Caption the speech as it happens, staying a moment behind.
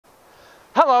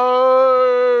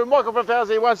Hello, Michael from Fowles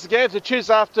here once again. It's a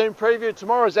Tuesday afternoon preview.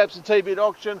 Tomorrow's absentee bid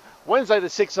auction, Wednesday the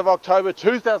 6th of October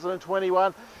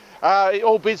 2021.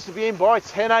 All bids to be in by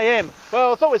 10 a.m.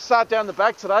 Well, I thought we'd start down the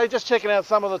back today, just checking out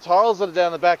some of the tiles that are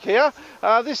down the back here.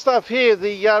 This stuff here,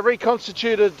 the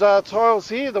reconstituted tiles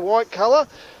here, the white colour.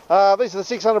 These are the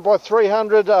 600 by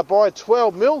 300 by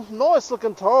 12 mil. Nice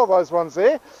looking tile, those ones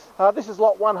there. This is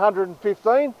lot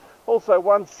 115. Also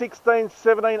 116,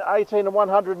 17, 18 and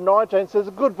 119, so there's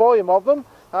a good volume of them.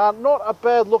 Not a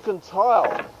bad looking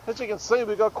tile. As you can see,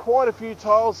 we've got quite a few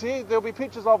tiles here. There'll be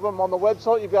pictures of them on the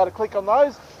website. You'll be able to click on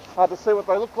those to see what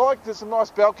they look like. There's some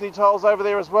nice balcony tiles over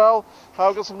there as well.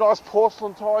 We've got some nice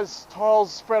porcelain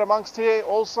tiles spread amongst here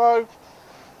also.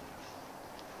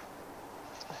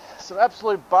 Some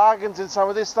absolute bargains in some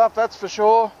of this stuff, that's for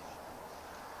sure.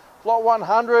 Lot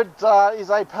 100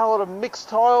 is a pallet of mixed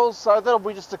tiles, so that'll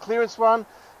be just a clearance one.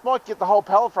 Might get the whole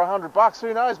pallet for $100,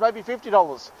 who knows, maybe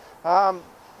 $50.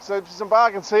 So some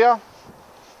bargains here.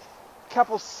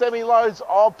 Couple semi-loads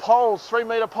of poles, 3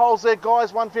 metre poles there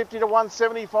guys, 150 to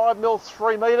 175 mil,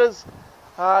 3 metres.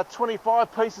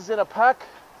 25 pieces in a pack.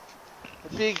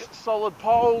 The big solid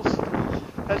poles.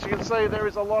 As you can see, there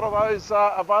is a lot of those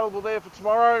available there for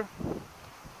tomorrow.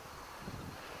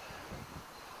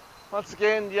 Once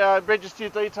again, register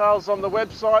your details on the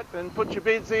website and put your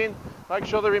bids in. Make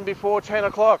sure they're in before 10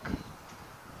 o'clock.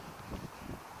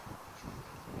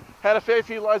 Had a fair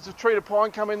few loads of treated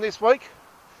pine come in this week.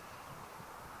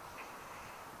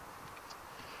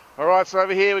 Alright, so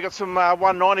over here we've got some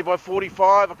 190 by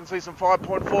 45. I can see some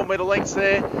 5.4 metre lengths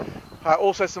there.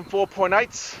 Also some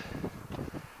 4.8s.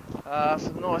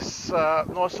 Some nice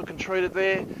looking treated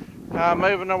there.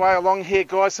 Moving away along here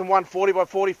guys, some 140 by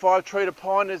 45 treated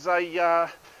pine. There's a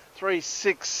 3,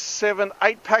 6, 7,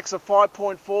 8 packs of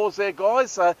 5.4s there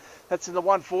guys. That's in the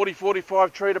 140,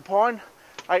 45 treated pine.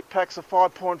 8 packs of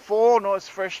 5.4, nice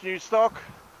fresh new stock.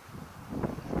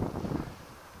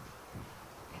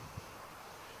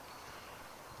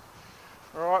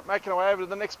 Alright, making our way over to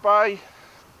the next bay.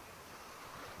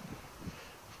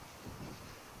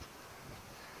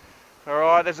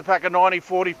 Alright, there's a pack of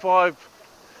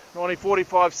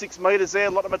 9045 6 metres there, a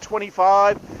lot of them are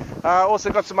 25. Also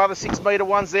got some other 6 metre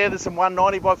ones there. There's some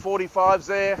 190 by 45s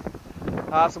there.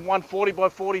 Some 140 by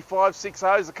 45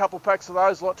 6Os, a couple packs of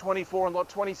those, lot 24 and lot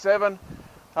 27.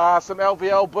 Some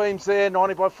LVL beams there,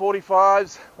 90 by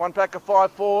 45s, 1 pack of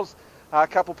 5.4s, a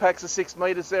couple packs of 6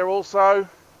 metres there also.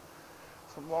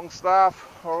 Some long staff.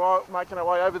 Alright, making our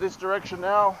way over this direction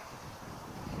now.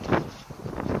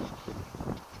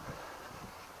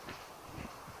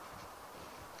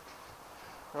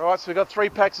 Alright, so we've got 3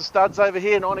 packs of studs over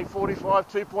here, 9045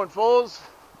 2.4s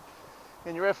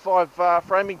in your F5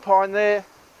 framing pine there.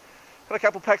 Got a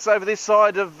couple packs over this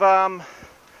side of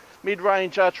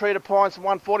mid-range treated pine, some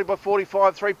 140 by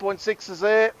 45 3.6s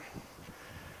there.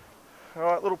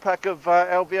 Alright, little pack of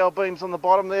LVL beams on the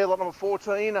bottom there, lot number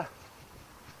 14.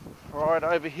 Alright,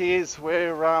 over here's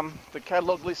where the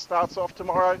catalogue list starts off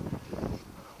tomorrow.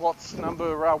 Lots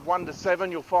number 1 to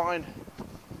 7, you'll find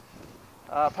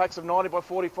packs of 90 by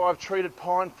 45 treated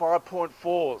pine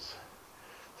 5.4s. So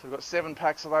we've got 7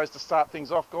 packs of those to start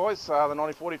things off guys. The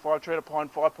 9045 treated pine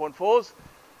 5.4s.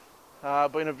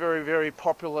 Been a very, very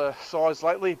popular size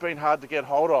lately, been hard to get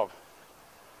hold of.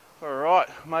 Alright,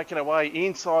 making our way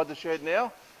inside the shed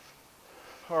now.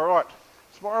 Alright,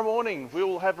 tomorrow morning we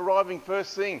will have arriving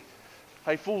first thing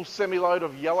a full semi-load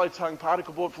of yellow tongue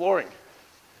particle board flooring.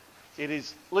 It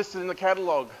is listed in the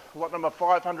catalogue, lot number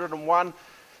 501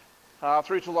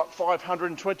 through to lot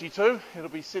 522. It'll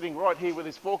be sitting right here where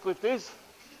this forklift is.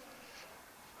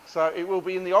 So it will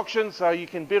be in the auction, so you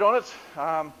can bid on it.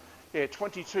 Yeah,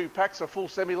 22 packs of full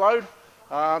semi-load.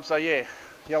 So yeah,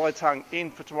 yellow tongue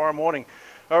in for tomorrow morning.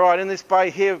 Alright, in this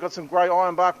bay here we've got some grey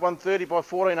ironbark 130 by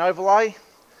 14 overlay.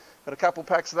 Got a couple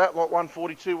packs of that, lot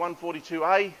 142,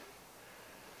 142A.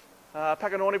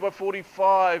 Pack of 90 by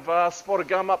 45 spotted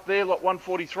gum up there, lot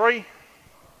 143.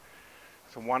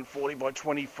 Some 140 by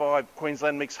 25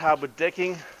 Queensland mixed hardwood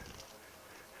decking.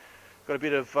 Got a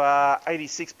bit of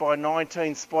 86 by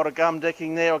 19 spotted gum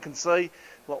decking there I can see.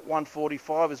 Lot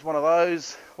 145 is one of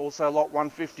those. Also lot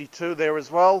 152 there as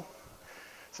well.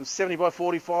 Some 70 by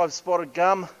 45 spotted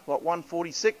gum, lot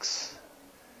 146.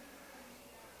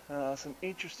 Some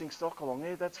interesting stock along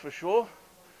there, that's for sure.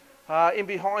 In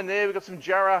behind there we've got some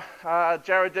Jarrah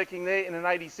decking there in an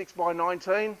 86 by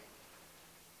 19.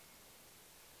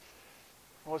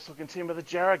 Nice looking timber, the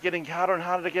Jarrah, getting harder and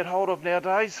harder to get hold of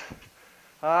nowadays.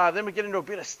 Then we get into a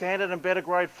bit of standard and better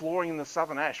grade flooring in the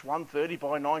Southern Ash, 130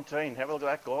 by 19. Have a look at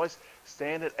that guys,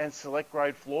 standard and select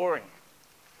grade flooring.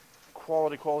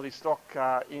 quality stock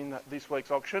in this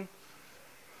week's auction.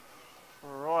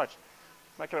 Alright,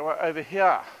 making our way over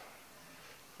here.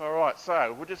 Alright,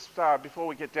 so we'll just, before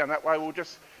we get down that way, we'll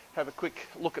just have a quick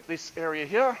look at this area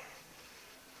here.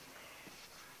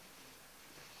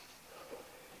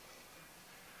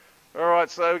 Alright,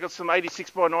 so we've got some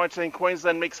 86 by 19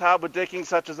 Queensland mixed hardwood decking,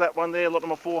 such as that one there, lot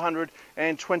number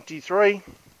 423.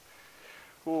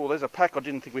 Oh, there's a pack I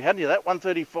didn't think we had any of that.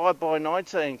 135 by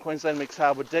 19 Queensland mixed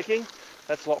hardwood decking.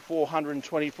 That's lot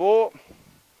 424.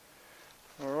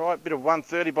 Alright, bit of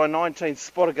 130 by 19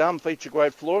 spotted gum feature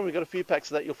grade flooring. We've got a few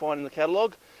packs of that you'll find in the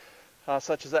catalogue,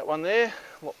 such as that one there.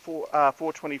 Lot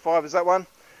 425 is that one.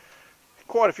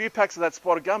 Quite a few packs of that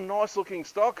spotted gum. Nice looking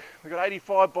stock. We've got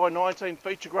 85 by 19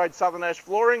 feature grade southern ash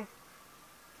flooring.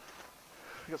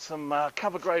 We've got some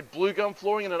cover grade blue gum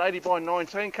flooring in an 80 by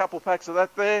 19. Couple packs of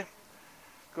that there.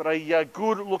 Got a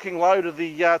good looking load of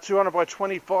the 200 by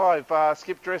 25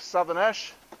 skip dress southern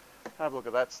ash. Have a look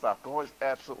at that stuff, guys.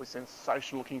 Absolutely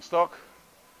sensational looking stock.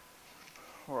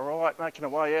 Alright, making our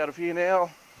way out of here now.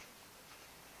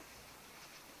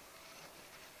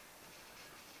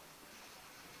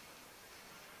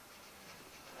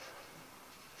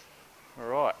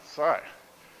 Alright, so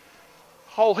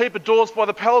whole heap of doors by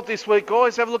the pallet this week,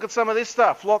 guys. Have a look at some of this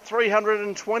stuff. Lot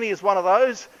 320 is one of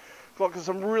those. Got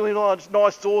some really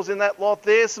nice doors in that lot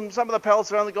there. Some of the pallets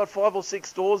have only got 5 or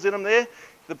 6 doors in them there.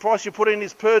 The price you put in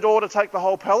is per door to take the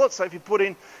whole pallet. So if you put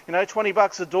in, you know, 20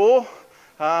 bucks a door,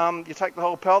 you take the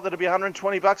whole pallet, that'll be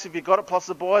 120 bucks if you got it plus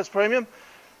the buyer's premium.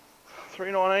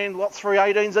 319, lot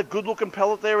 318 is a good looking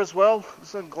pallet there as well.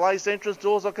 Some glazed entrance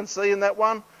doors I can see in that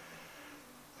one.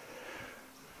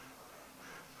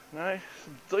 No,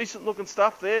 some decent looking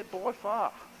stuff there by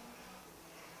far.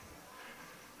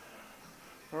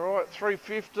 Alright,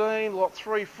 315, lot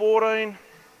 314.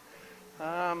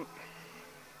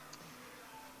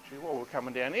 While we're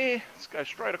coming down here, let's go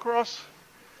straight across.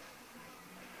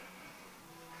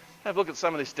 Have a look at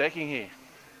some of this decking here.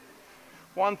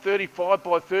 135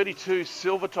 by 32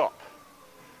 silver top.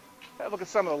 Have a look at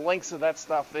some of the lengths of that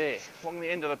stuff there, along the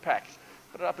end of the pack.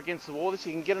 Put it up against the wall so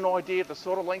you can get an idea of the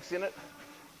sort of lengths in it.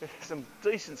 There's some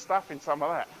decent stuff in some of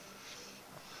that.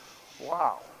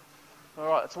 Wow.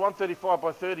 Alright, it's a 135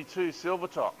 by 32 silver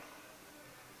top.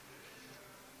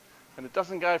 And it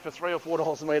doesn't go for $3 or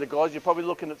 $4 a metre, guys. You're probably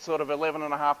looking at sort of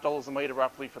 $11.50 a metre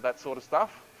roughly for that sort of stuff,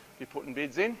 if you're putting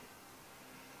bids in.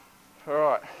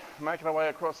 Alright, making our way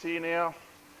across here now.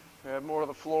 We have more of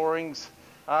the floorings.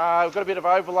 We've got a bit of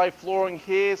overlay flooring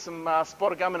here, some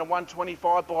spotted gum in a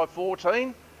 125 by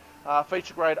 14.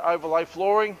 Feature grade overlay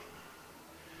flooring.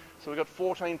 So we've got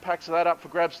 14 packs of that up for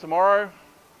grabs tomorrow.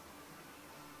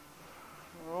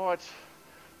 Alright.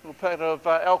 Little pack of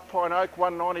Alpine Oak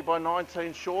 190 by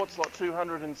 19 shorts, lot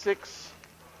 206.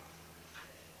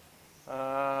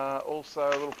 Also a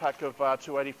little pack of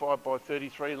 285 by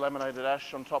 33 laminated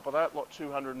ash on top of that, lot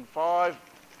 205.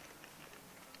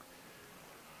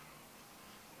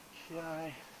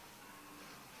 Okay.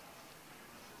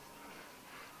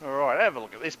 Alright, have a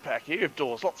look at this pack here of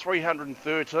doors, lot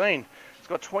 313. It's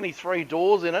got 23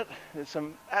 doors in it. There's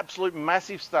some absolute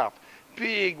massive stuff.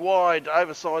 Big, wide,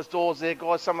 oversized doors there,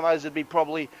 guys. Some of those would be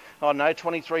probably, I don't know,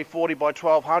 2340 by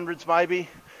 1200s maybe.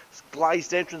 It's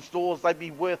glazed entrance doors. They'd be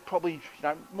worth probably, you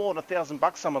know, more than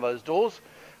 $1,000 some of those doors.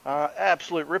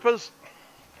 Absolute rippers.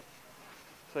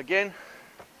 So again,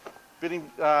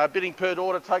 bidding per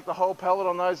door to take the whole pallet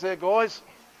on those there, guys.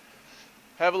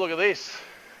 Have a look at this.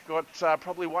 Got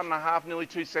probably 1.5, nearly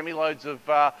 2 semi-loads of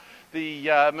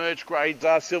the merge grade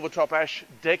silver top ash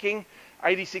decking.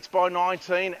 86 by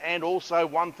 19 and also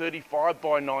 135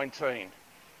 by 19.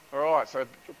 Alright, so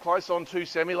close on 2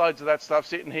 semi-loads of that stuff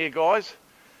sitting here, guys.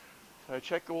 So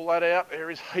check all that out. There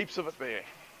is heaps of it there.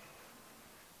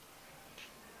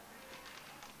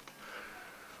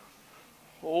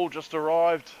 All just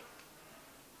arrived.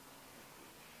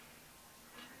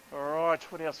 Alright,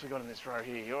 what else we got in this row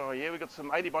here? Oh yeah, we've got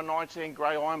some 80 by 19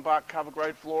 grey ironbark cover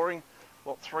grade flooring.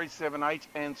 Lot 378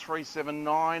 and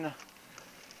 379.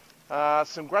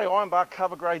 Some grey ironbark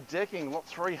cover grade decking, lot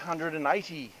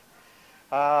 380.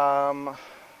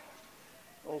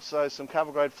 Also some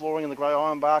cover grade flooring in the grey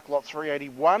ironbark, lot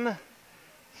 381.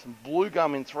 Some blue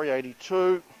gum in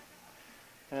 382.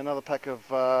 And another pack of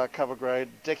cover grade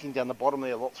decking down the bottom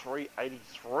there, lot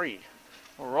 383.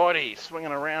 Alrighty,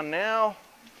 swinging around now.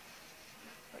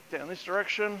 Back down this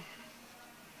direction.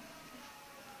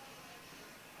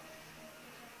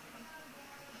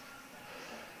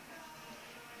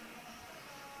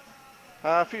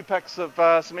 A few packs of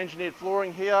some engineered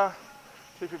flooring here,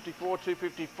 254,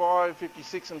 255,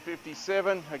 56 and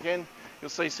 57. Again, you'll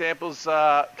see samples,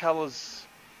 colours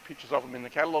pictures of them in the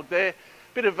catalogue there.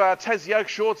 Bit of Tassie Oak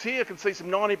shorts here. I can see some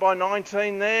 90 by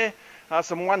 19 there,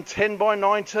 some 110 by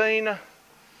 19.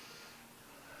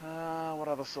 What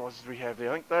other sizes do we have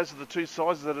there? I think those are the two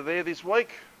sizes that are there this week.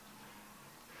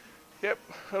 Yep,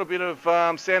 a little bit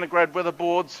of standard grade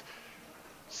weatherboards,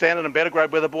 standard and better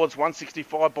grade weatherboards,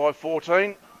 165 by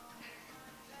 14.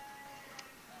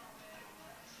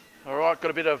 Alright,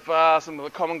 got a bit of some of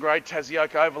the common grade Tassie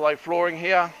Oak overlay flooring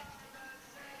here.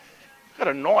 Got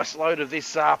a nice load of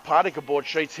this particle board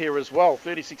sheets here as well,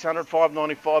 3600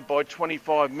 595 by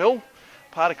 25mm.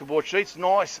 Particle board sheets,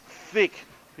 nice, thick,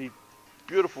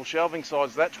 beautiful shelving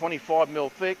size, that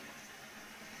 25mm thick.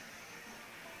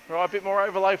 Right, a bit more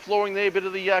overlay flooring there, a bit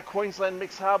of the Queensland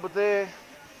mixed hardwood there.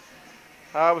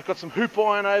 We've got some hoop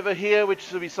iron over here, which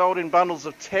will be sold in bundles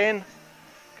of 10.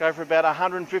 Go for about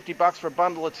 $150 for a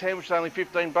bundle of 10, which is only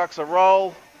 $15 a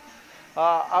roll.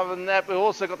 Other than that, we've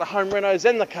also got the home renos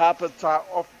and the carpet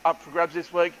up for grabs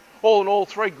this week. All in all,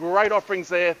 3 great offerings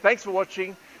there. Thanks for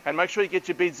watching, and make sure you get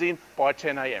your bids in by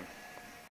 10 AM.